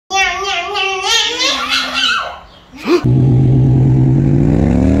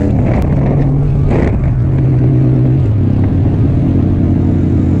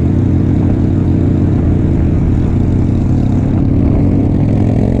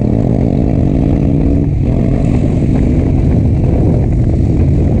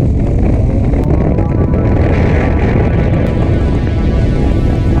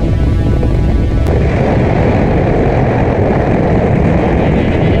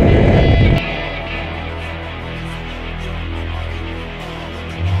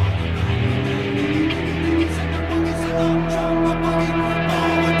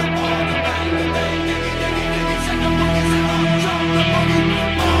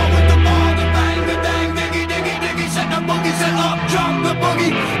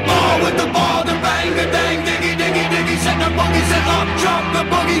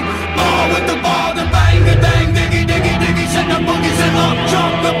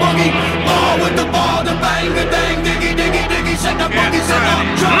boogie. Ball with the ball, the bang, the dang, diggy, diggy, diggy, set the boogie, set up,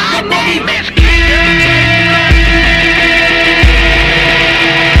 drop the boogie. My name is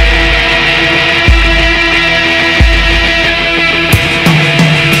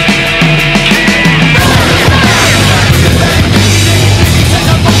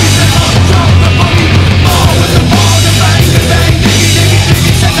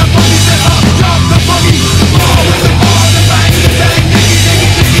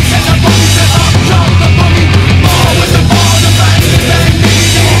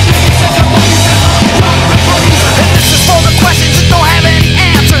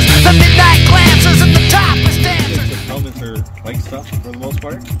for the most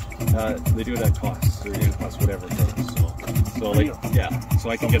part. They do it at cost, or unit cost, whatever it goes. So like, yeah, so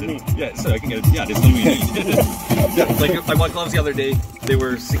I can get it. Yeah, so I can get it. Yeah, just yeah, like I bought gloves the other day. They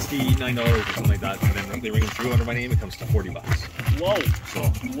were $69 or something like that, and then they ring through under my name. It comes to $40. Whoa! So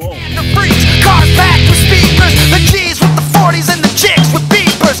whoa! The freaks, cars packed with speakers, the G's with the 40s and the chicks with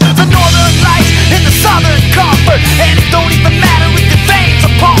beepers, the northern lights in the southern comfort, and it don't even matter if your veins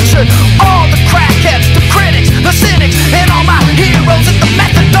are punctured. All the crackheads, the critics, the cynics, and all my heroes at the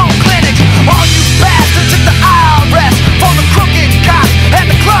methadone clinics. All you bastards at the IRS, for the crooked cops and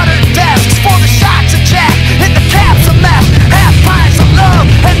the cluttered desks, for the shots of Jack and the caps of meth, half pints of love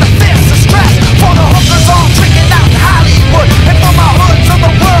and the fists of stress, for the hookers all drinking out in Hollywood, and for my hoods of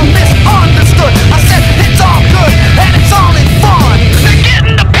the world misunderstood. I said it's all good and it's all in fun. Then get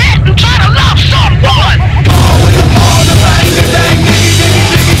in the pit and try to love someone. Ball with the ball, the bang, the dang, diggy, diggy,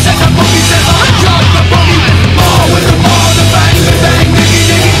 diggy, set the boogie, set up, drop the boogie. Ball with the ball, the bang, the dang, diggy,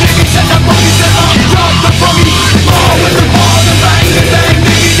 diggy, diggy, set the boogie, set up, drop the boogie. Ball with the ball, the bang, the dang,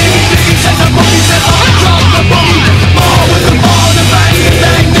 diggy, diggy, diggy, set the boogie, set up, drop the boogie. Ball with the ball, the bang, the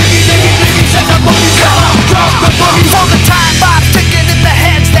dang, diggy, diggy, diggy, set the boogie, set up, drop the boogie. For the time bomb ticking in the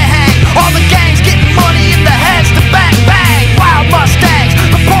heads to hang, all the gangs getting money in the heads to bang bang. Wild Mustangs,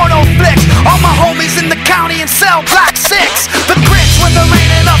 the porno flicks, all my homies in the county in cell block 6. The grits when there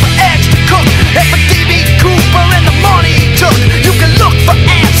ain't enough eggs to cook, and for DB Cooper and the money he took. You can look for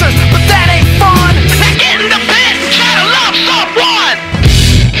answers, but that ain't fun. Now get in the pit and try to love someone.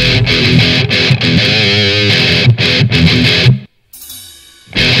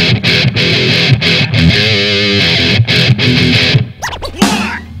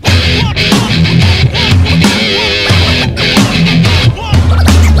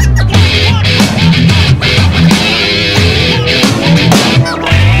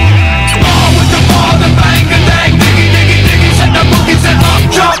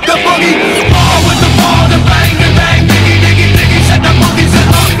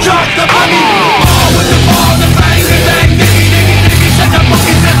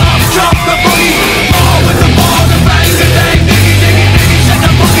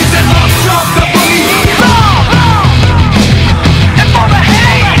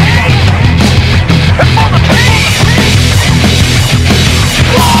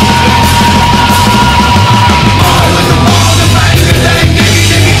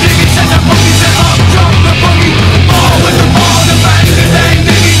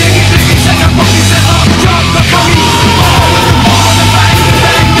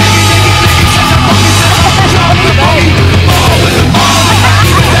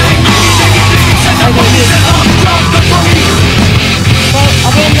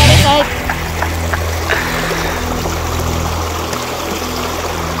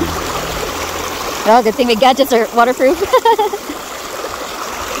 Oh, good thing my gadgets are waterproof.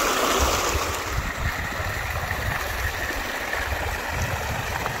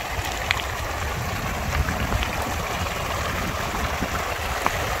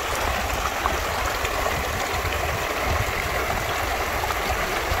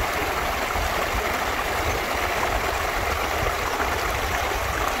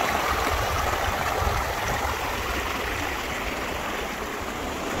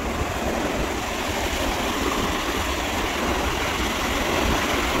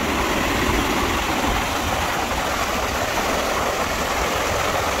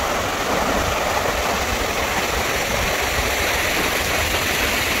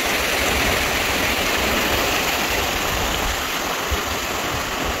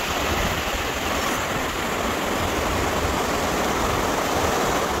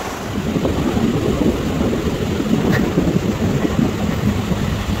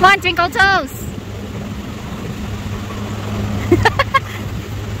 Come on, Twinkle Toes!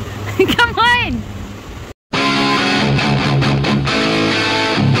 Come on!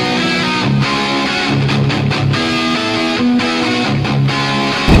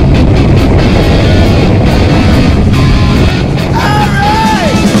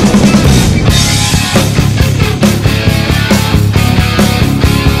 Alright!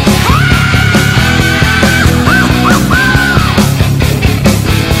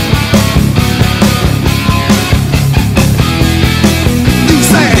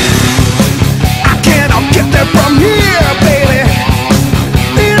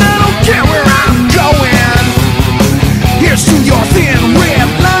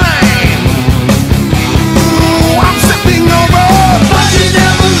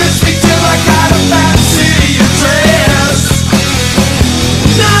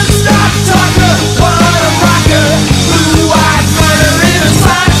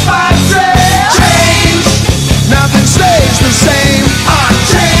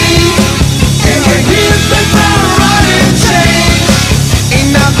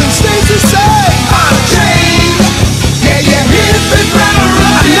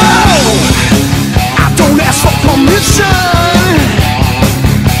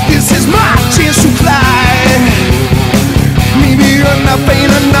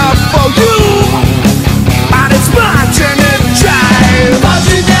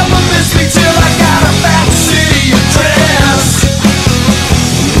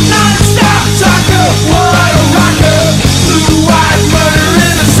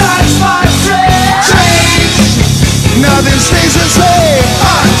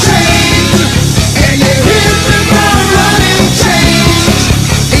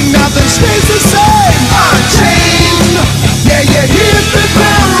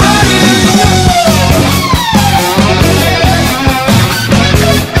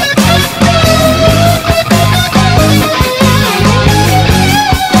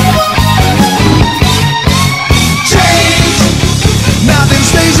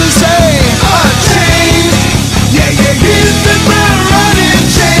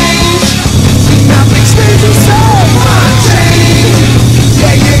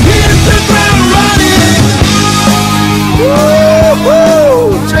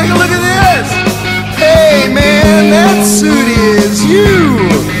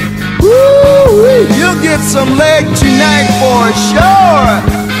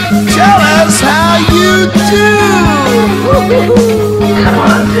 Tell us how you do. Come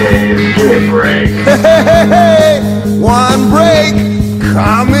on, Dave, give me a break. Hey, one break,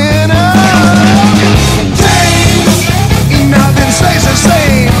 come